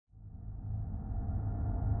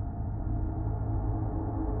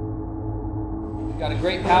Got a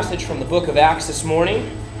great passage from the book of Acts this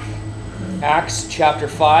morning. Acts chapter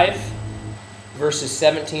 5, verses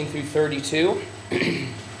 17 through 32.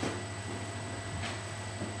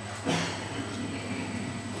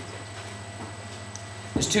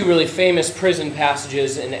 There's two really famous prison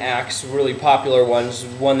passages in Acts, really popular ones.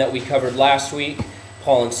 One that we covered last week,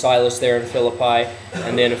 Paul and Silas there in Philippi.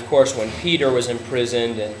 And then, of course, when Peter was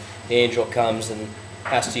imprisoned and the angel comes and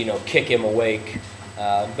has to, kick him awake.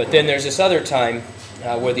 But then there's this other time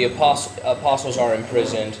where the apostles are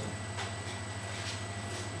imprisoned.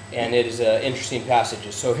 And it is interesting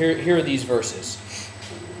passages. So here are these verses.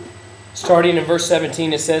 Starting in verse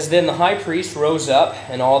 17, it says, "Then the high priest rose up,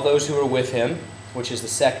 and all those who were with him," which is the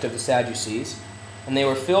sect of the Sadducees, "and they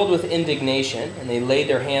were filled with indignation, and they laid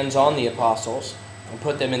their hands on the apostles and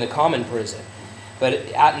put them in the common prison.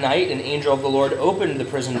 But at night an angel of the Lord opened the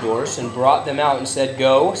prison doors and brought them out and said,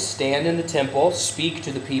 'Go, stand in the temple, speak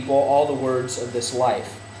to the people all the words of this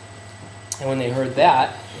life.' And when they heard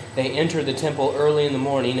that, they entered the temple early in the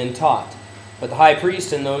morning and taught. But the high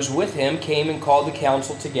priest and those with him came and called the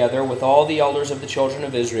council together with all the elders of the children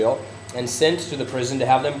of Israel, and sent to the prison to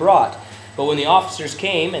have them brought. But when the officers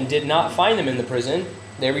came and did not find them in the prison,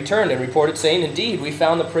 they returned and reported, saying, 'Indeed, we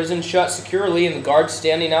found the prison shut securely and the guards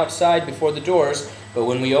standing outside before the doors. But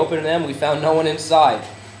when we opened them, we found no one inside.'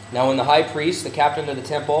 Now when the high priest, the captain of the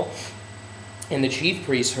temple, and the chief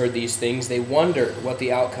priests heard these things, they wondered what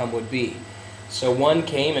the outcome would be. So one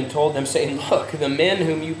came and told them, saying, 'Look, the men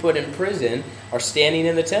whom you put in prison are standing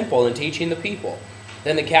in the temple and teaching the people.'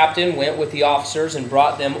 Then the captain went with the officers and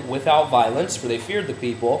brought them without violence, for they feared the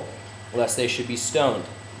people, lest they should be stoned.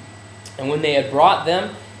 And when they had brought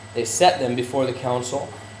them, they set them before the council.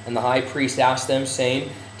 And the high priest asked them, saying,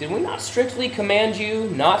 'Did we not strictly command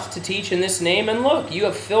you not to teach in this name? And look, you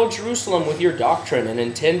have filled Jerusalem with your doctrine, and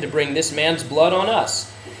intend to bring this man's blood on us.'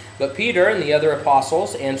 But Peter and the other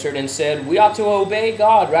apostles answered and said, 'We ought to obey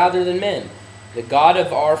God rather than men. The God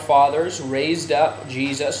of our fathers raised up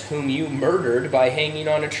Jesus, whom you murdered by hanging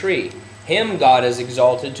on a tree. Him God has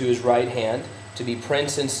exalted to his right hand, to be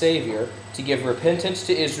Prince and Savior, to give repentance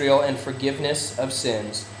to Israel and forgiveness of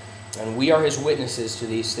sins. And we are his witnesses to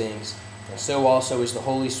these things. And so also is the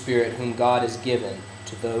Holy Spirit, whom God has given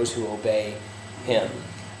to those who obey him.'"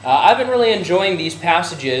 I've been really enjoying these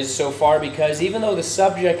passages so far because even though the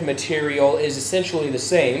subject material is essentially the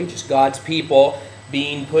same, just God's people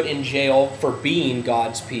being put in jail for being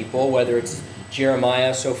God's people, whether it's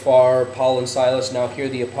Jeremiah so far, Paul and Silas, now here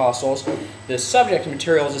the apostles, the subject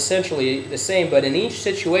material is essentially the same, but in each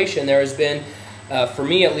situation there has been, for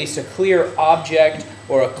me at least, a clear object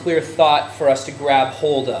or a clear thought for us to grab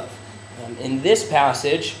hold of. In this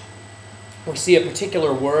passage, we see a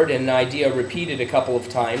particular word and an idea repeated a couple of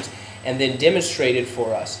times and then demonstrated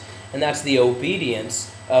for us, and that's the obedience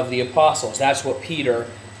of the apostles. That's what Peter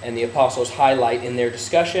and the apostles highlight in their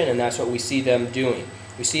discussion, and that's what we see them doing.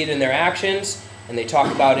 We see it in their actions, and they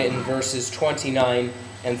talk about it in verses 29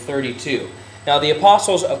 and 32. Now, the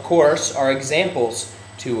apostles, of course, are examples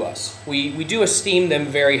to us. We do esteem them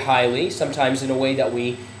very highly, sometimes in a way that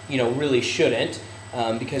we really shouldn't,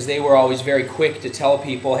 because they were always very quick to tell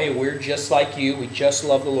people, "Hey, we're just like you. We just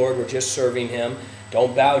love the Lord. We're just serving him.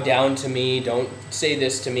 Don't bow down to me. Don't say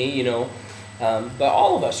this to me," But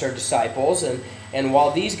all of us are disciples, and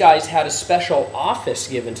while these guys had a special office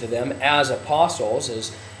given to them as apostles,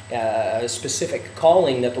 as a specific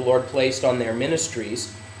calling that the Lord placed on their ministries,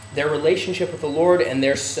 their relationship with the Lord and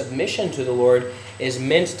their submission to the Lord is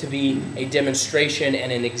meant to be a demonstration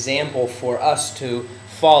and an example for us to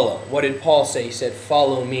follow. What did Paul say? He said,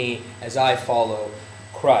 "Follow me as I follow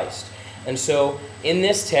Christ." And so in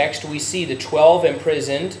this text, we see the 12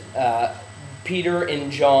 imprisoned. Peter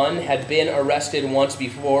and John had been arrested once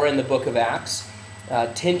before in the book of Acts.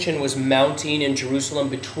 Tension was mounting in Jerusalem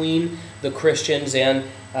between the Christians and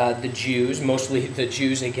the Jews, mostly the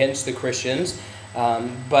Jews against the Christians.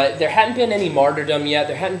 But there hadn't been any martyrdom yet.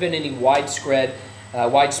 There hadn't been any widespread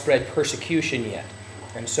persecution yet.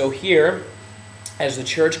 And so here, as the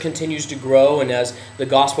church continues to grow and as the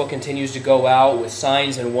gospel continues to go out with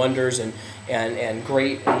signs and wonders and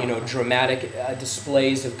great dramatic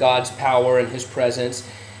displays of God's power and his presence,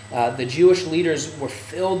 the Jewish leaders were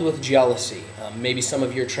filled with jealousy. Maybe some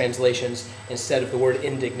of your translations, instead of the word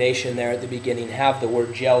indignation there at the beginning, have the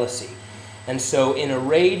word jealousy. And so in a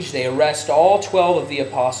rage, they arrest all 12 of the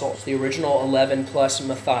apostles, the original 11 plus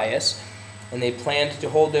Matthias, and they planned to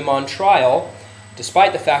hold them on trial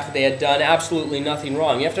despite the fact that they had done absolutely nothing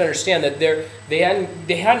wrong. You have to understand that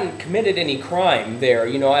they hadn't committed any crime there.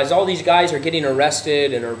 As all these guys are getting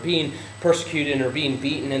arrested and are being persecuted and are being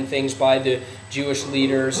beaten and things by the Jewish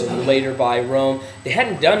leaders and later by Rome, they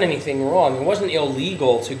hadn't done anything wrong. It wasn't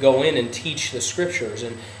illegal to go in and teach the Scriptures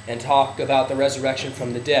and talk about the resurrection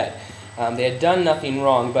from the dead. They had done nothing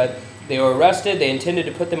wrong, but they were arrested. They intended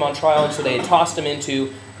to put them on trial, and so they had tossed them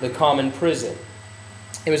into the common prison.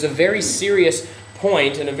 It was a very serious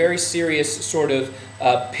point and a very serious sort of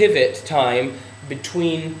pivot time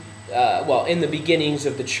between, in the beginnings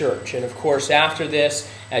of the church. And of course, after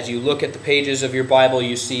this, as you look at the pages of your Bible,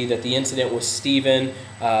 you see that the incident with Stephen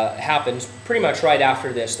happens pretty much right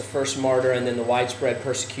after this, the first martyr and then the widespread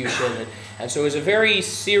persecution. And so it was a very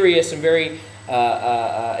serious and very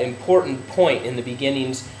important point in the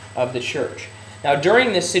beginnings of the church. Now,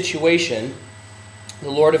 during this situation,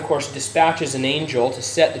 the Lord, of course, dispatches an angel to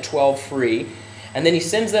set the 12 free, and then he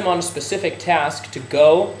sends them on a specific task to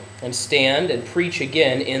go and stand and preach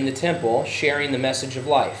again in the temple, sharing the message of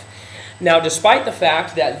life. Now, despite the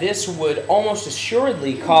fact that this would almost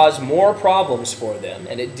assuredly cause more problems for them,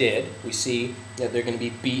 and it did, we see that they're going to be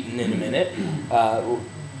beaten in a minute,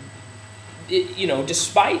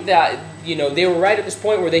 despite that, they were right at this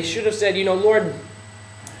point where they should have said, Lord,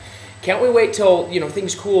 can't we wait till,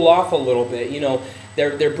 things cool off a little bit?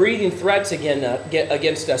 They're breathing threats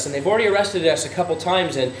against us, and they've already arrested us a couple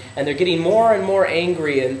times, and they're getting more and more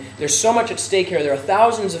angry, and there's so much at stake here. There are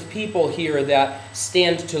thousands of people here that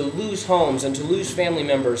stand to lose homes and to lose family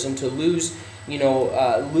members and to lose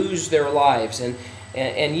their lives.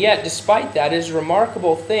 And yet, despite that, it is a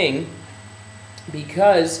remarkable thing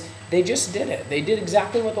because they just did it. They did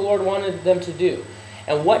exactly what the Lord wanted them to do.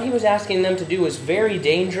 And what he was asking them to do was very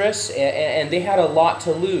dangerous, and they had a lot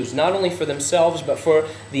to lose, not only for themselves, but for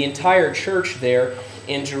the entire church there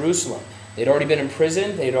in Jerusalem. They'd already been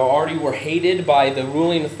imprisoned. They already were hated by the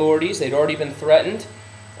ruling authorities. They'd already been threatened.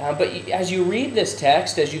 But as you read this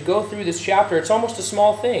text, as you go through this chapter, it's almost a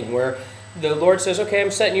small thing where the Lord says, okay, I'm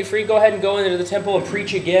setting you free. Go ahead and go into the temple and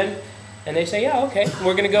preach again. And they say, yeah, okay,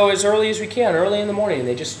 we're going to go as early as we can, early in the morning. And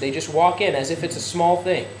they just walk in as if it's a small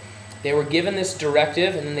thing. They were given this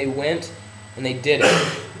directive, and then they went and they did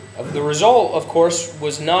it. The result, of course,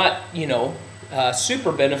 was not,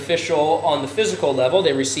 super beneficial on the physical level.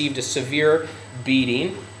 They received a severe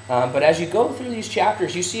beating. But as you go through these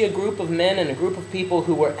chapters, you see a group of men and a group of people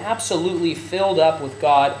who were absolutely filled up with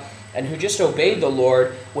God and who just obeyed the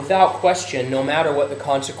Lord without question, no matter what the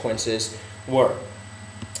consequences were.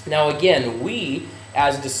 Now again, we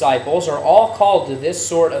as disciples are all called to this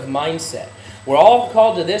sort of mindset. We're all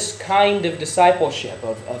called to this kind of discipleship,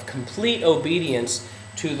 of complete obedience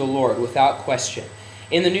to the Lord without question.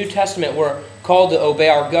 In the New Testament, we're called to obey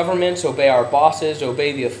our governments, obey our bosses,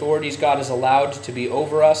 obey the authorities God has allowed to be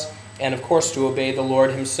over us, and of course to obey the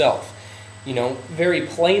Lord himself. Very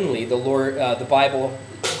plainly, the Bible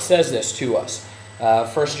says this to us.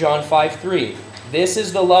 1 John 5:3, this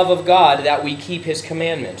is the love of God, that we keep his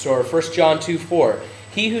commandments. Or 1 John 2:4,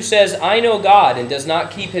 he who says, I know God, and does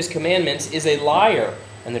not keep his commandments is a liar,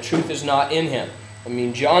 and the truth is not in him.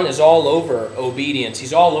 John is all over obedience.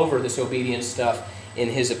 He's all over this obedience stuff in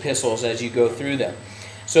his epistles as you go through them.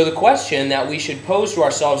 So the question that we should pose to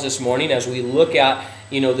ourselves this morning as we look at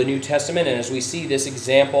the New Testament and as we see this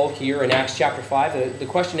example here in Acts chapter 5, the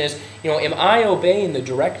question is, am I obeying the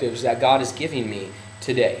directives that God is giving me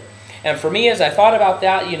today? And for me, as I thought about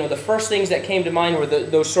that, the first things that came to mind were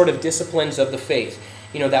those sort of disciplines of the faith,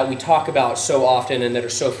 that we talk about so often and that are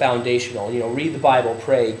so foundational. Read the Bible,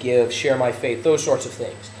 pray, give, share my faith, those sorts of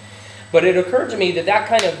things. But it occurred to me that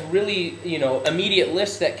kind of really, immediate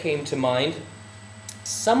list that came to mind,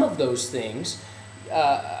 some of those things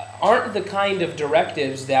aren't the kind of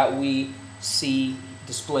directives that we see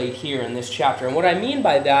displayed here in this chapter. And what I mean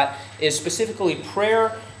by that is specifically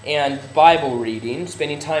prayer and Bible reading,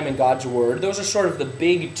 spending time in God's Word. Those are sort of the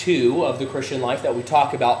big two of the Christian life that we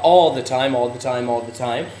talk about all the time.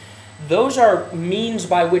 Those are means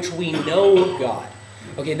by which we know God.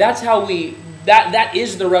 Okay, that's how that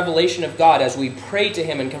is the revelation of God as we pray to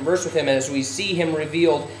him and converse with him, as we see him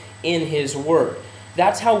revealed in his Word.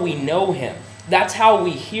 That's how we know him. That's how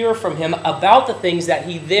we hear from him about the things that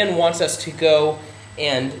he then wants us to go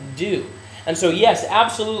and do. And so, yes,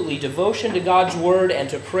 absolutely, devotion to God's Word and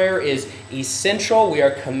to prayer is essential. We are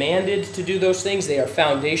commanded to do those things. They are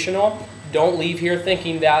foundational. Don't leave here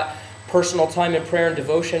thinking that personal time in prayer and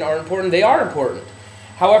devotion are important. They are important.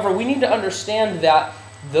 However, we need to understand that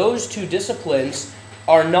those two disciplines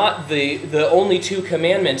are not the only two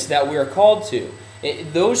commandments that we are called to.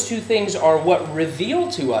 Those two things are what reveal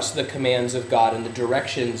to us the commands of God and the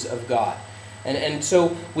directions of God. And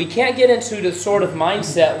so we can't get into the sort of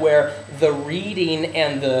mindset where the reading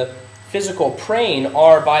and the physical praying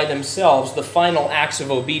are by themselves the final acts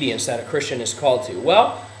of obedience that a Christian is called to.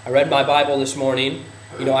 Well, I read my Bible this morning.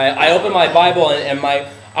 I opened my Bible and my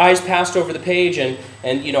eyes passed over the page and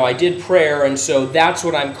I did prayer, and so that's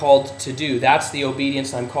what I'm called to do. That's the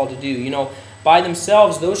obedience I'm called to do. By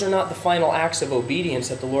themselves, those are not the final acts of obedience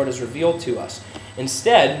that the Lord has revealed to us.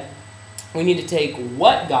 Instead, we need to take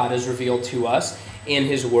what God has revealed to us in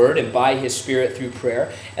His Word and by His Spirit through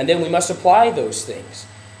prayer, and then we must apply those things.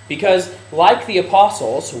 Because, like the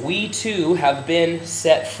apostles, we too have been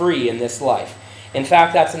set free in this life. In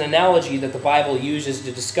fact, that's an analogy that the Bible uses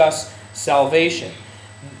to discuss salvation.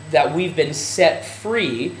 That we've been set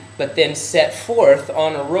free, but then set forth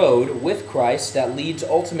on a road with Christ that leads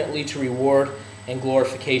ultimately to reward and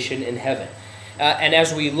glorification in heaven. And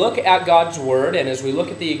as we look at God's Word, and as we look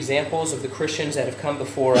at the examples of the Christians that have come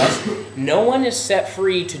before us, no one is set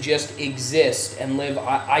free to just exist and live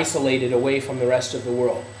isolated away from the rest of the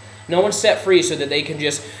world. No one's set free so that they can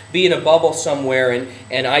just be in a bubble somewhere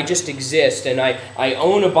and I just exist and I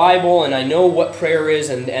own a Bible and I know what prayer is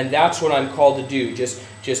and that's what I'm called to do,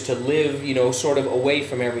 just to live, sort of away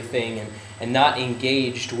from everything and not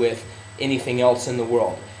engaged with anything else in the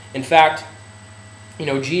world. In fact,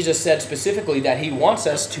 Jesus said specifically that He wants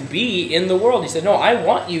us to be in the world. He said, no, I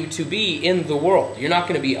want you to be in the world. You're not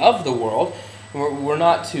going to be of the world. We're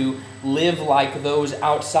not to live like those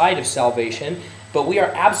outside of salvation, but we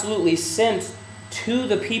are absolutely sent to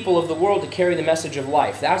the people of the world to carry the message of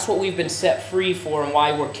life. That's what we've been set free for and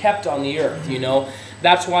why we're kept on the earth,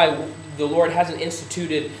 That's why the Lord hasn't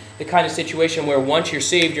instituted the kind of situation where once you're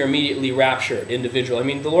saved, you're immediately raptured individually. I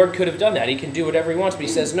mean, the Lord could have done that. He can do whatever He wants, but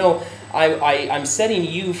He says, no, I'm setting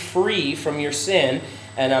you free from your sin,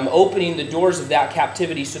 and I'm opening the doors of that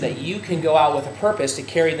captivity so that you can go out with a purpose to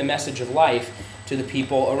carry the message of life to the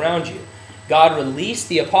people around you. God released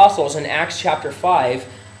the apostles in Acts chapter 5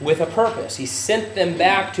 with a purpose. He sent them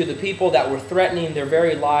back to the people that were threatening their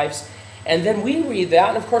very lives. And then we read that,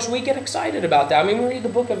 and of course we get excited about that. I mean, we read the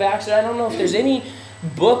book of Acts, and I don't know if there's any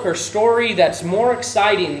book or story that's more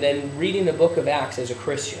exciting than reading the book of Acts as a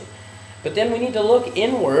Christian. But then we need to look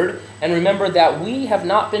inward and remember that we have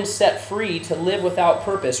not been set free to live without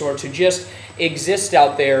purpose or to just exist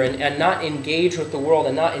out there and not engage with the world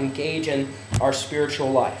and not engage in our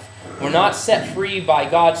spiritual life. We're not set free by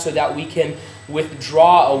God so that we can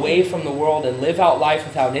withdraw away from the world and live out life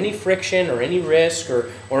without any friction or any risk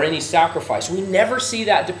or any sacrifice. We never see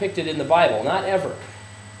that depicted in the Bible, not ever.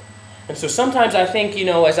 And so sometimes I think,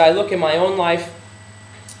 as I look in my own life,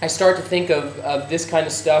 I start to think of this kind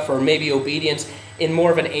of stuff, or maybe obedience, in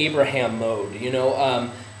more of an Abraham mode.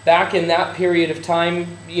 Back in that period of time,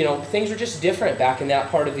 things were just different back in that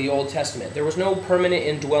part of the Old Testament. There was no permanent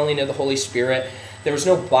indwelling of the Holy Spirit. There was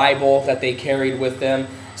no Bible that they carried with them.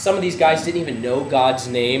 Some of these guys didn't even know God's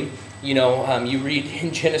name. You read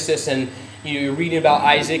in Genesis and you're reading about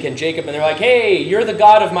Isaac and Jacob, and they're like, hey, you're the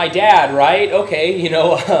God of my dad, right? Okay,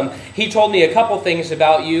 he told me a couple things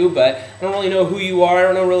about you, but I don't really know who you are. I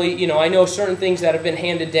don't know really, I know certain things that have been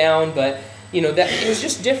handed down, but, that it was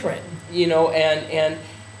just different, and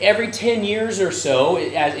every 10 years or so,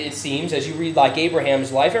 as it seems, as you read like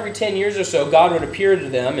Abraham's life, every 10 years or so, God would appear to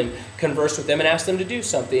them and converse with them and ask them to do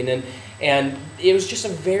something. And it was just a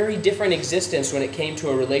very different existence when it came to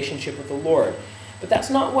a relationship with the Lord. But that's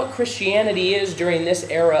not what Christianity is during this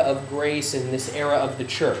era of grace and this era of the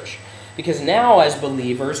church. Because now, as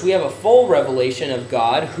believers, we have a full revelation of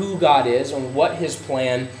God, who God is, and what His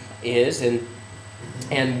plan is,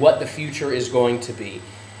 and what the future is going to be.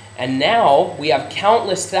 And now we have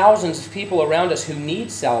countless thousands of people around us who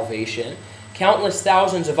need salvation, countless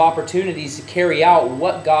thousands of opportunities to carry out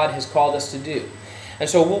what God has called us to do. And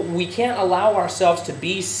so we can't allow ourselves to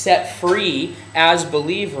be set free as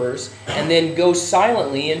believers and then go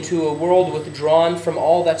silently into a world withdrawn from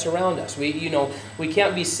all that's around us. We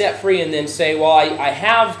can't be set free and then say, well, I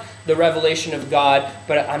have the revelation of God,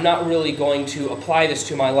 but I'm not really going to apply this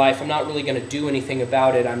to my life. I'm not really going to do anything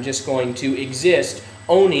about it. I'm just going to exist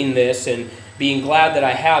owning this and being glad that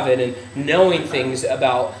I have it and knowing things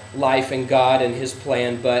about life and God and His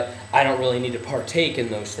plan, but I don't really need to partake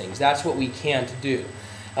in those things. That's what we can't do.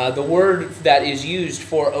 The word that is used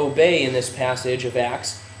for obey in this passage of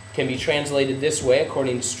Acts can be translated this way,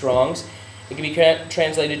 according to Strong's. It can be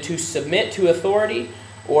translated to submit to authority,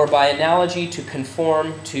 or by analogy, to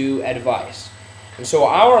conform to advice. And so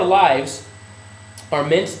our lives are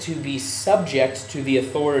meant to be subject to the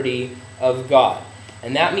authority of God.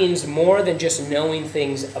 And that means more than just knowing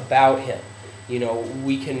things about Him.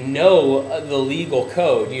 We can know the legal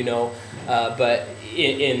code, but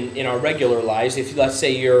in our regular lives. If, let's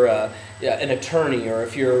say, you're an attorney, or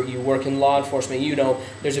if you work in law enforcement,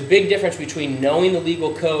 there's a big difference between knowing the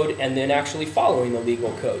legal code and then actually following the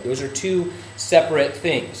legal code. Those are two separate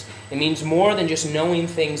things. It means more than just knowing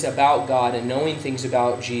things about God and knowing things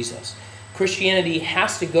about Jesus. Christianity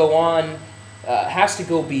has to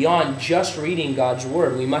go beyond just reading God's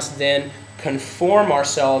Word. We must then conform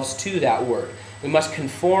ourselves to that Word. We must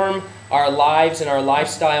conform our lives and our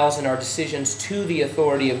lifestyles and our decisions to the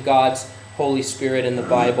authority of God's Holy Spirit in the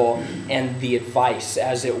Bible and the advice,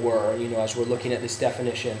 as it were, as we're looking at this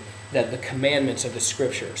definition, that the commandments of the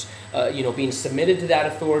Scriptures, being submitted to that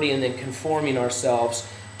authority and then conforming ourselves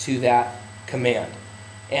to that command.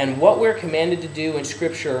 And what we're commanded to do in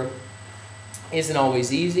Scripture isn't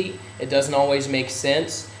always easy. It doesn't always make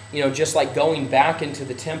sense. Just like going back into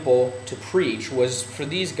the temple to preach was for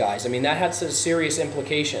these guys. That had some serious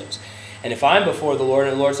implications. And if I'm before the Lord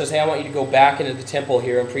and the Lord says, hey, I want you to go back into the temple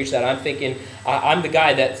here and preach that, I'm thinking, I'm the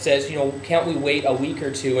guy that says, can't we wait a week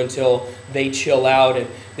or two until they chill out and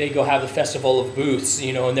they go have the festival of booths,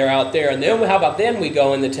 and they're out there. And then how about then we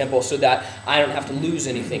go in the temple so that I don't have to lose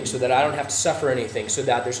anything, so that I don't have to suffer anything, so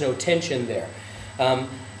that there's no tension there.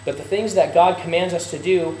 But the things that God commands us to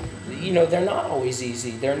do, they're not always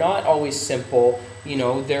easy. They're not always simple. They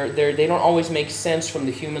don't always make sense from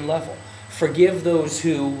the human level. Forgive those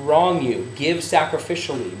who wrong you. Give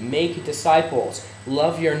sacrificially. Make disciples.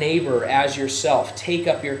 Love your neighbor as yourself. Take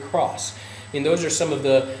up your cross. Those are some of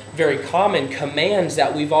the very common commands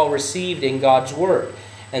that we've all received in God's Word.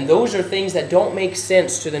 And those are things that don't make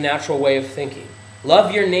sense to the natural way of thinking.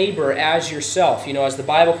 Love your neighbor as yourself. As the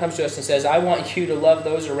Bible comes to us and says, I want you to love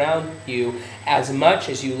those around you as much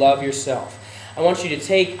as you love yourself. I want you to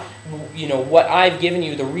take, what I've given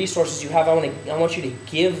you, the resources you have, I want you to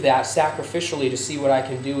give that sacrificially to see what I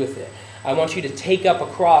can do with it. I want you to take up a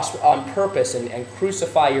cross on purpose and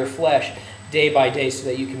crucify your flesh day by day so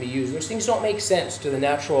that you can be used. Those things don't make sense to the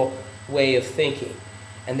natural way of thinking.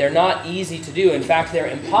 And they're not easy to do. In fact, they're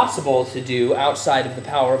impossible to do outside of the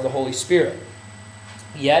power of the Holy Spirit.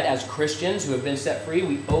 Yet, as Christians who have been set free,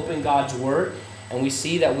 we open God's Word and we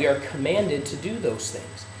see that we are commanded to do those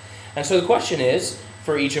things. And so the question is,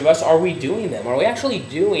 for each of us, are we doing them? Are we actually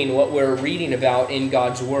doing what we're reading about in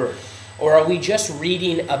God's Word? Or are we just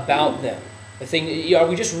reading about them? Are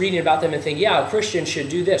we just reading about them and think, yeah, a Christian should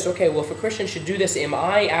do this. Okay, well, if a Christian should do this, am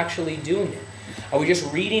I actually doing it? Are we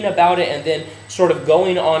just reading about it and then sort of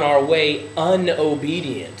going on our way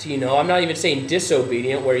unobedient? I'm not even saying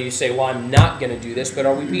disobedient, where you say, well, I'm not going to do this, but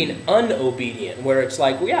are we being unobedient, where it's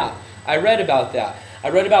like, well, yeah, I read about that. I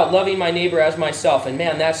read about loving my neighbor as myself, and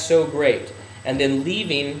man, that's so great. And then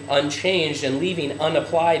leaving unchanged and leaving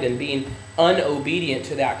unapplied and being unobedient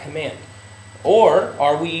to that command. Or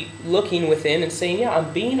are we looking within and saying, yeah,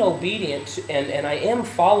 I'm being obedient and I am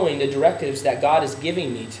following the directives that God is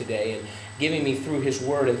giving me today and giving me through His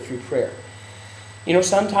Word and through prayer.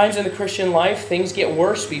 Sometimes in the Christian life, things get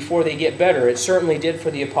worse before they get better. It certainly did for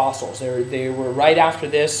the apostles. They were right after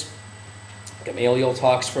this. Gamaliel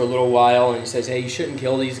talks for a little while and he says, hey, you shouldn't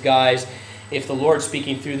kill these guys. If the Lord's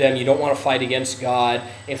speaking through them, you don't want to fight against God.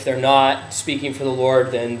 If they're not speaking for the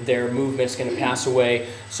Lord, then their movement's going to pass away.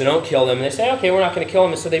 So don't kill them. And they say, okay, we're not going to kill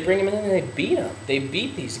them. And so they bring them in and they beat them. They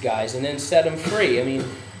beat these guys and then set them free. It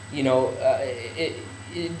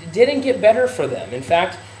didn't get better for them. In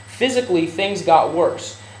fact, physically, things got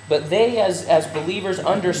worse. But they, as believers,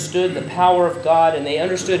 understood the power of God, and they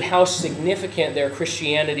understood how significant their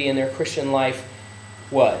Christianity and their Christian life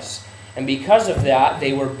was. And because of that,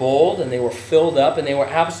 they were bold, and they were filled up, and they were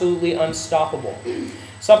absolutely unstoppable.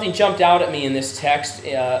 Something jumped out at me in this text.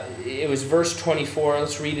 It was verse 24.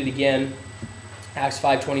 Let's read it again. Acts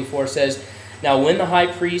 5:24 says, now when the high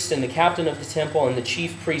priest and the captain of the temple and the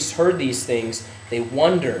chief priests heard these things, they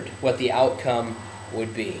wondered what the outcome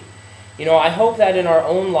would be. I hope that in our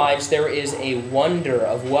own lives there is a wonder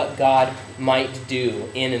of what God might do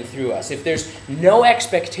in and through us. If there's no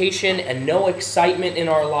expectation and no excitement in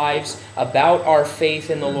our lives about our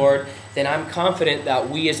faith in the Lord, then I'm confident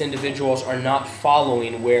that we as individuals are not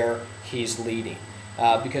following where He's leading.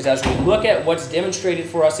 Because as we look at what's demonstrated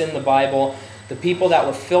for us in the Bible, the people that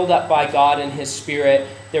were filled up by God and His Spirit,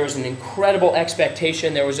 there was an incredible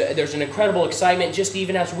expectation. There's an incredible excitement just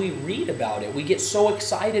even as we read about it. We get so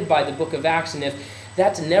excited by the book of Acts, and if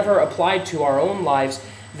that's never applied to our own lives,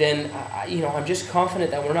 then I'm just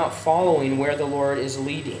confident that we're not following where the Lord is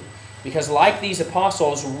leading. Because like these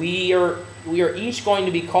apostles, we are each going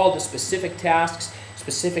to be called to specific tasks,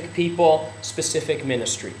 specific people, specific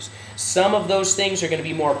ministries. Some of those things are going to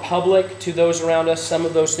be more public to those around us. Some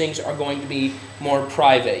of those things are going to be more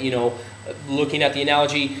private. Looking at the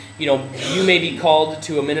analogy, you may be called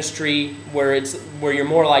to a ministry where you're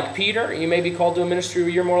more like Peter. You may be called to a ministry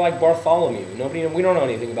where you're more like Bartholomew. We don't know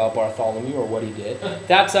anything about Bartholomew or what he did.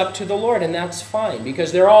 That's up to the Lord, and that's fine,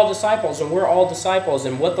 because they're all disciples, and we're all disciples,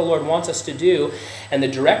 and what the Lord wants us to do and the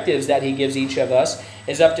directives that he gives each of us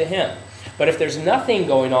is up to him. But if there's nothing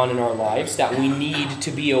going on in our lives that we need to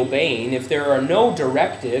be obeying, if there are no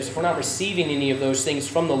directives, if we're not receiving any of those things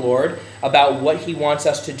from the Lord about what he wants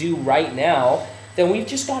us to do right now, then we've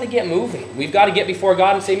just got to get moving. We've got to get before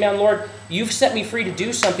God and say, man, Lord, you've set me free to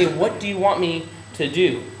do something. What do you want me to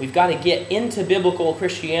do? We've got to get into biblical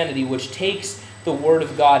Christianity, which takes the Word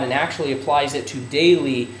of God and actually applies it to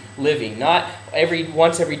daily living. Not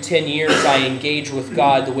once every 10 years I engage with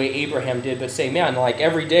God the way Abraham did, but say, man, like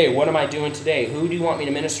every day, what am I doing today? Who do you want me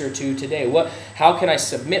to minister to today? How can I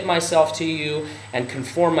submit myself to you and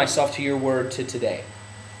conform myself to your word to today?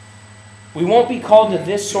 We won't be called to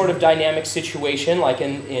this sort of dynamic situation like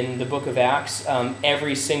in the book of Acts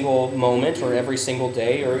every single moment or every single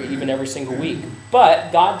day or even every single week.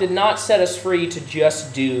 But God did not set us free to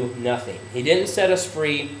just do nothing. He didn't set us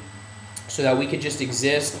free so that we could just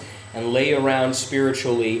exist and lay around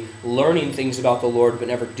spiritually, learning things about the Lord but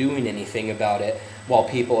never doing anything about it while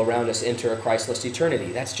people around us enter a Christless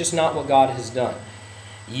eternity. That's just not what God has done.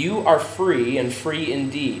 You are free, and free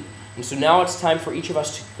indeed. And so now it's time for each of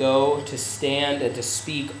us to go, to stand, and to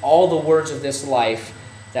speak all the words of this life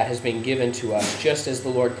that has been given to us, just as the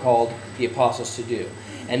Lord called the apostles to do.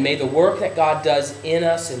 And may the work that God does in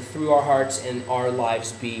us and through our hearts and our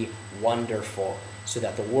lives be wonderful, so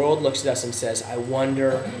that the world looks at us and says, I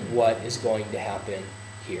wonder what is going to happen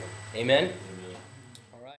here. Amen?